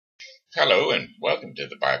Hello and welcome to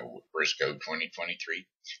the Bible with Briscoe 2023.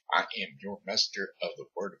 I am your master of the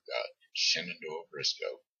Word of God, Shenandoah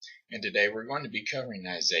Briscoe. And today we're going to be covering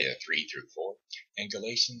Isaiah 3 through 4 and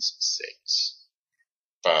Galatians 6.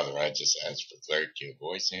 Father, I just ask for clarity of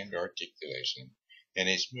voice and articulation and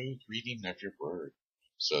a smooth reading of your Word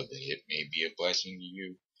so that it may be a blessing to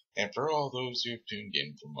you and for all those who have tuned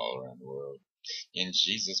in from all around the world. In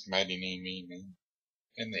Jesus' mighty name, amen.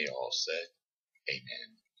 And they all said,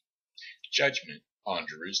 amen. Judgment on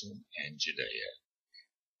Jerusalem and Judea.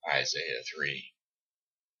 Isaiah 3.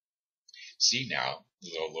 See now,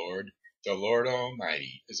 the Lord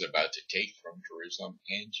Almighty, is about to take from Jerusalem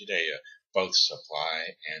and Judea both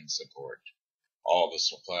supply and support, all the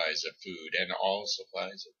supplies of food and all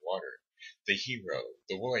supplies of water, the hero,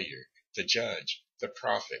 the warrior, the judge, the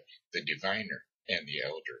prophet, the diviner, and the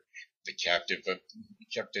elder, the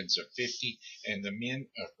captains of 50, and the men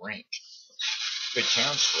of rank, the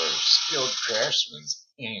counselors, skilled craftsmen,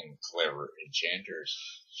 and clever enchanters.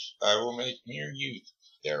 I will make mere youth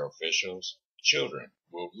their officials. Children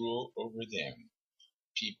will rule over them.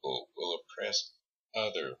 People will oppress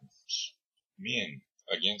others. Men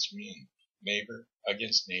against men. Neighbor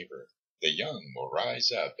against neighbor. The young will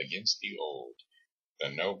rise up against the old. The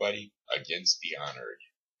nobody against the honored.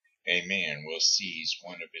 A man will seize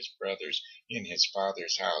one of his brothers in his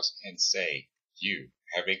father's house and say, "You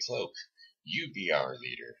have a cloak. You be our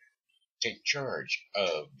leader. Take charge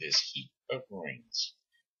of this heap of ruins."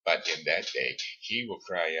 But in that day he will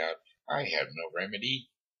cry out, "I have no remedy.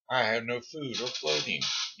 I have no food or clothing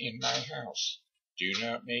in my house. Do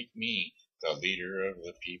not make me the leader of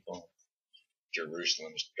the people."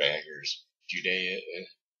 Jerusalem staggers. Judea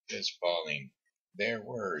is falling. Their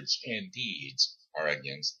words and deeds are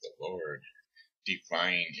against the Lord,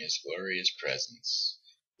 defying his glorious presence.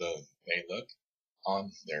 Though they look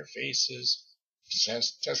on their faces,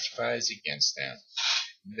 testifies against them.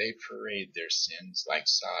 They parade their sins like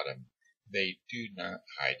Sodom. They do not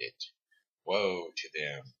hide it. Woe to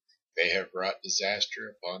them! They have brought disaster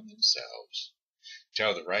upon themselves.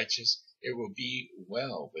 Tell the righteous it will be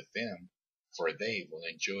well with them, for they will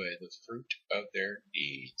enjoy the fruit of their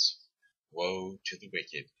deeds. Woe to the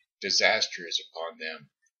wicked! Disaster is upon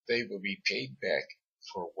them. They will be paid back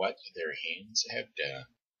for what their hands have done.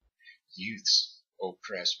 Youths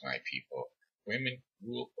oppress my people. Women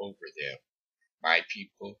rule over them. My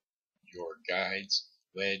people, your guides,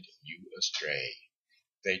 led you astray.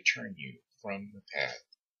 They turn you from the path.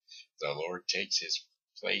 The Lord takes his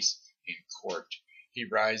place in court. He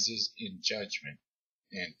rises in judgment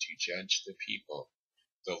and to judge the people.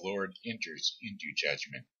 The Lord enters into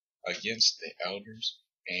judgment against the elders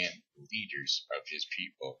and leaders of his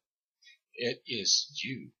people. It is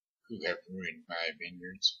you who have ruined my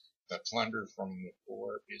vineyards. The plunder from the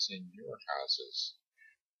poor is in your houses.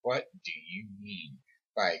 What do you mean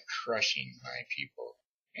by crushing my people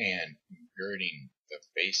and girding the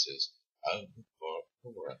faces of the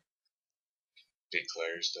poor?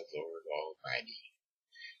 Declares the Lord Almighty.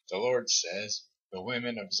 The Lord says, "The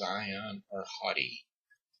women of Zion are haughty,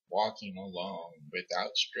 walking along with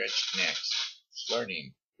outstretched necks,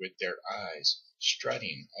 flirting with their eyes,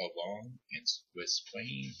 strutting along with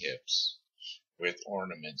swaying hips, with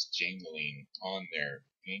ornaments jingling on their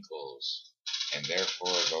ankles. And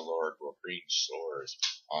therefore the Lord will bring sores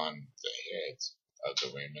on the heads of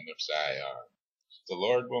the women of Zion. The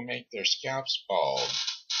Lord will make their scalps bald.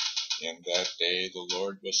 In that day the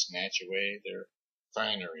Lord will snatch away their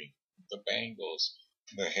finery, the bangles,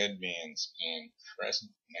 the headbands and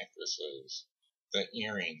crescent necklaces, the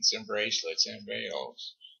earrings and bracelets and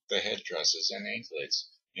veils, the headdresses and anklets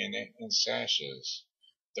and sashes,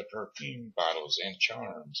 the perfume bottles and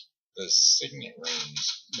charms, the signet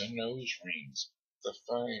rings, the nose rings, the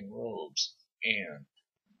fine robes, and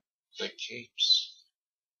the capes,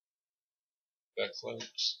 the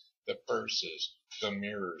cloaks, the purses, the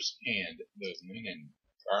mirrors, and the linen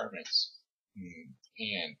garments,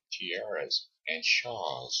 and tiaras and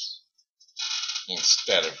shawls.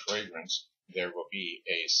 Instead of fragrance, there will be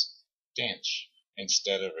a stench.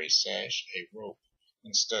 Instead of a sash, a rope.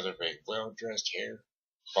 Instead of a well-dressed hair,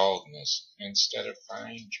 baldness. Instead of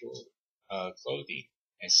fine clothing,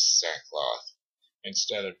 and sackcloth.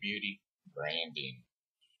 Instead of beauty, branding.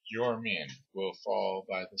 Your men will fall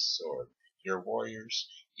by the sword, your warriors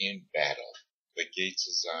in battle. The gates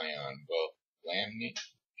of Zion will lament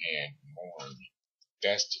and mourn,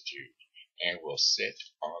 destitute, and will sit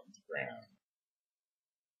on the ground.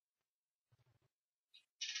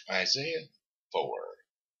 Isaiah 4.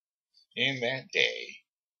 In that day,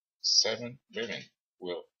 7 women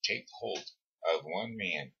will take hold of one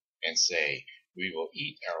man and say, "We will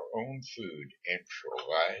eat our own food and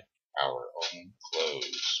provide our own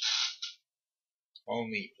clothes.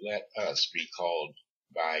 Only let us be called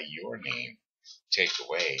by your name. Take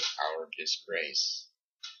away our disgrace.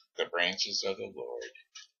 The branches of the Lord.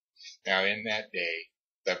 Now in that day,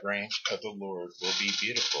 the branch of the Lord will be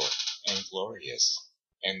beautiful and glorious,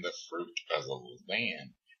 and the fruit of the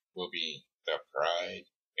land will be the pride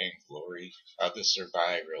and glory of the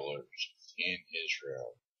survivors in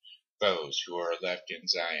Israel. Those who are left in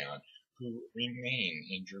Zion, who remain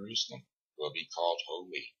in Jerusalem, will be called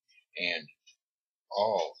holy, and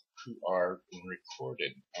all who are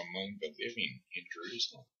recorded among the living in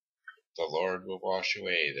Jerusalem. The Lord will wash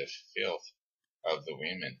away the filth of the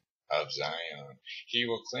women of Zion. He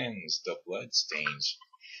will cleanse the bloodstains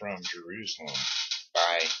from Jerusalem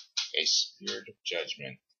by a spirit of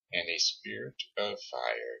judgment and a spirit of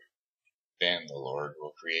fire. Then the Lord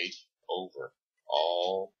will create over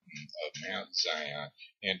all of Mount Zion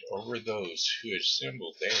and over those who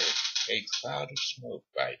assemble there a cloud of smoke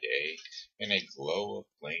by day and a glow of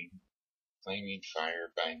flaming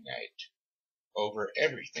fire by night. Over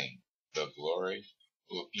everything the glory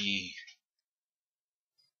will be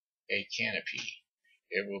a canopy.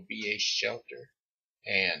 It will be a shelter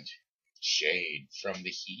and shade from the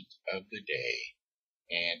heat of the day,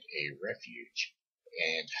 and a refuge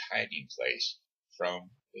and hiding place from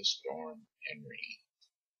the storm and rain.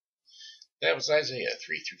 That was Isaiah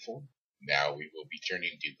 3 through 4. Now we will be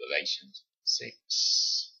turning to Galatians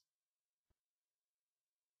 6.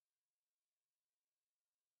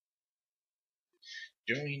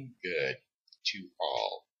 Doing good to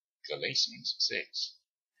all. Galatians 6.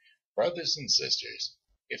 Brothers and sisters,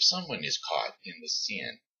 if someone is caught in the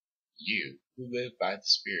sin, you who live by the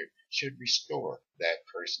Spirit should restore that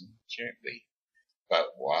person gently.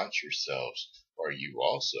 But watch yourselves, or you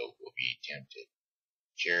also will be tempted.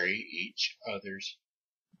 Carry each other's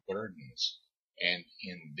burdens, and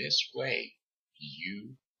in this way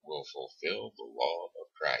you will fulfill the law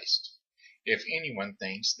of Christ. If anyone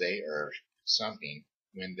thinks they are something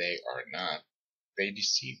when they are not, they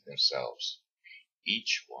deceive themselves.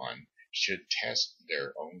 Each one should test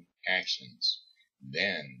their own actions.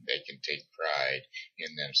 Then they can take pride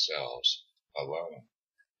in themselves alone,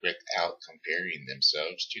 without comparing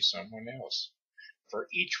themselves to someone else. For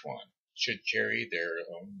each one should carry their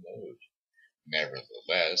own load.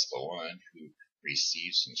 Nevertheless, the one who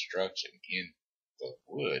receives instruction in the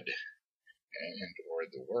wood or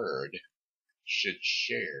the word should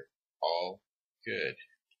share all good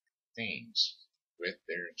things with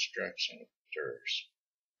their instructors.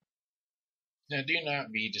 Now do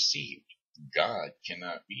not be deceived. God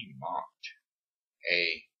cannot be mocked.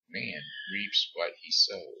 A man reaps what he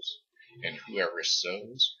sows, and whoever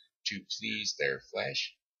sows to please their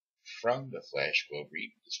flesh, from the flesh will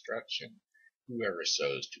reap destruction. Whoever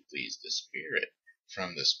sows to please the Spirit,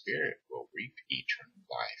 from the Spirit will reap eternal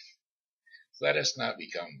life. Let us not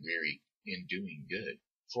become weary in doing good,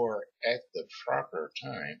 for at the proper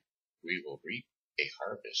time we will reap a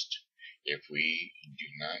harvest, if we do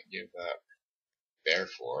not give up.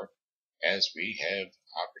 Therefore, as we have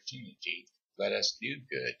opportunity, let us do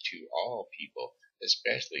good to all people,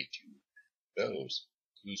 especially to those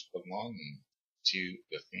whose belonging to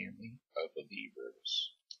the family of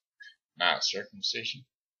believers. Not circumcision,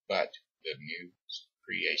 but the new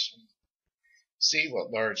creation. See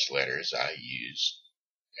what large letters I use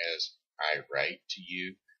as I write to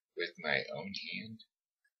you with my own hand.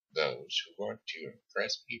 Those who want to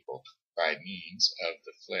impress people by means of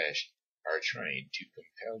the flesh are trying to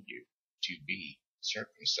compel you to be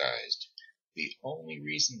circumcised. The only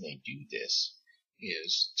reason they do this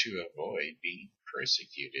is to avoid being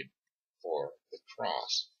persecuted for the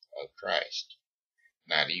cross of Christ.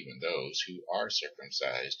 Not even those who are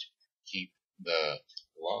circumcised keep the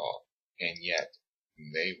law, and yet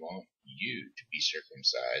they want you to be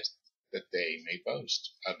circumcised, that they may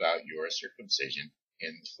boast about your circumcision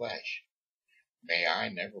in the flesh. May I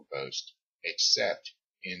never boast, except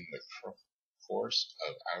in the course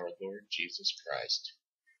of our Lord Jesus Christ,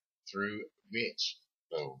 through which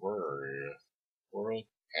the world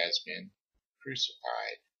has been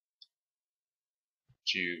crucified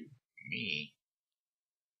to me,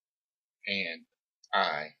 and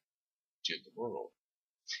I to the world.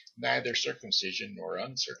 Neither circumcision nor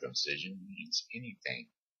uncircumcision means anything.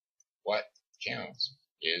 What counts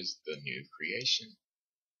is the new creation.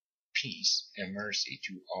 Peace and mercy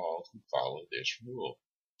to all who follow this rule,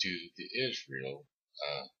 to the Israel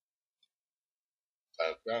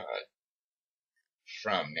of God.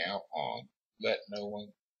 From now on, let no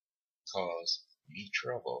one cause me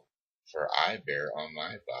trouble, for I bear on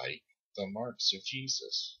my body the marks of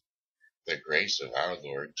Jesus. The grace of our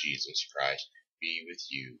Lord Jesus Christ be with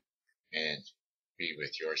you. and be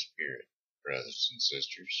with your spirit, brothers and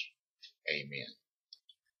sisters. Amen.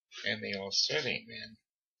 And they all said amen.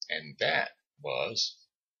 And that was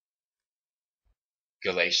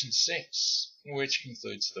Galatians 6, which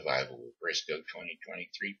concludes the Bible with Briscoe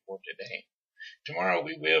 2023 for today. Tomorrow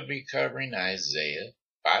we will be covering Isaiah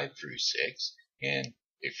 5 through 6 and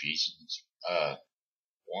Ephesians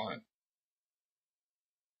 1.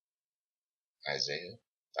 Isaiah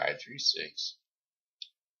 5 through 6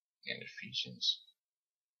 and Ephesians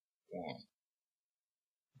 1.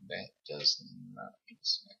 That does not make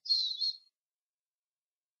sense.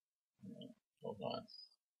 Hold on.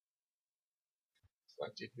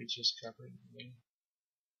 What did we just cover again?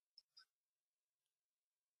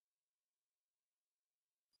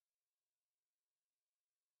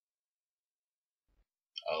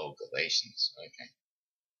 Oh, Galatians. Okay.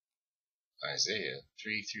 Isaiah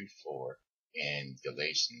 3 through 4 and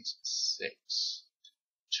Galatians 6.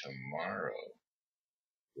 Tomorrow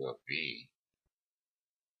will be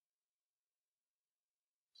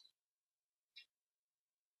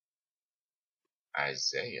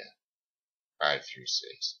Isaiah 5 through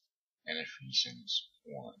 6 and Ephesians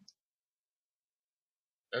 1.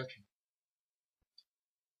 Okay.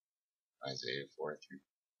 Isaiah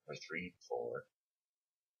 3 and 4.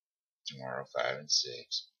 Tomorrow 5 and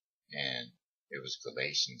 6. And it was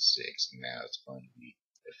Galatians 6. And now it's going to be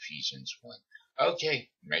Ephesians 1. Okay.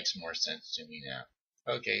 Makes more sense to me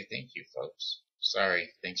now. Okay. Thank you, folks.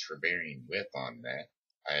 Sorry. Thanks for bearing with on that.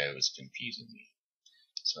 I was confusing me.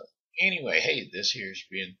 So anyway, hey, this here's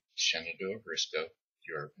been Shenandoah Briscoe,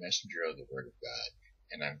 your messenger of the Word of God.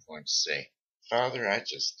 And I'm going to say, Father, I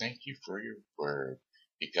just thank you for your word.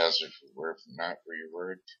 Because if it were not for your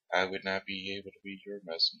word, I would not be able to be your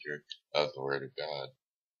messenger of the Word of God.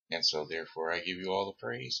 And so therefore I give you all the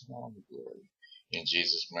praise and all the glory. In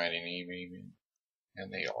Jesus' mighty name, amen.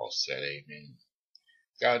 And they all said amen.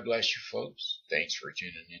 God bless you, folks. Thanks for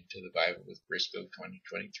tuning into the Bible with Briscoe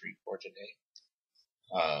 2023 for today.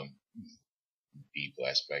 Be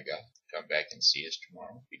blessed by God. Come back and see us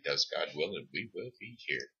tomorrow because God will and we will be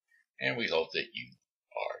here. And we hope that you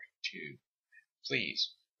are too.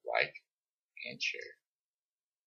 Please like and share.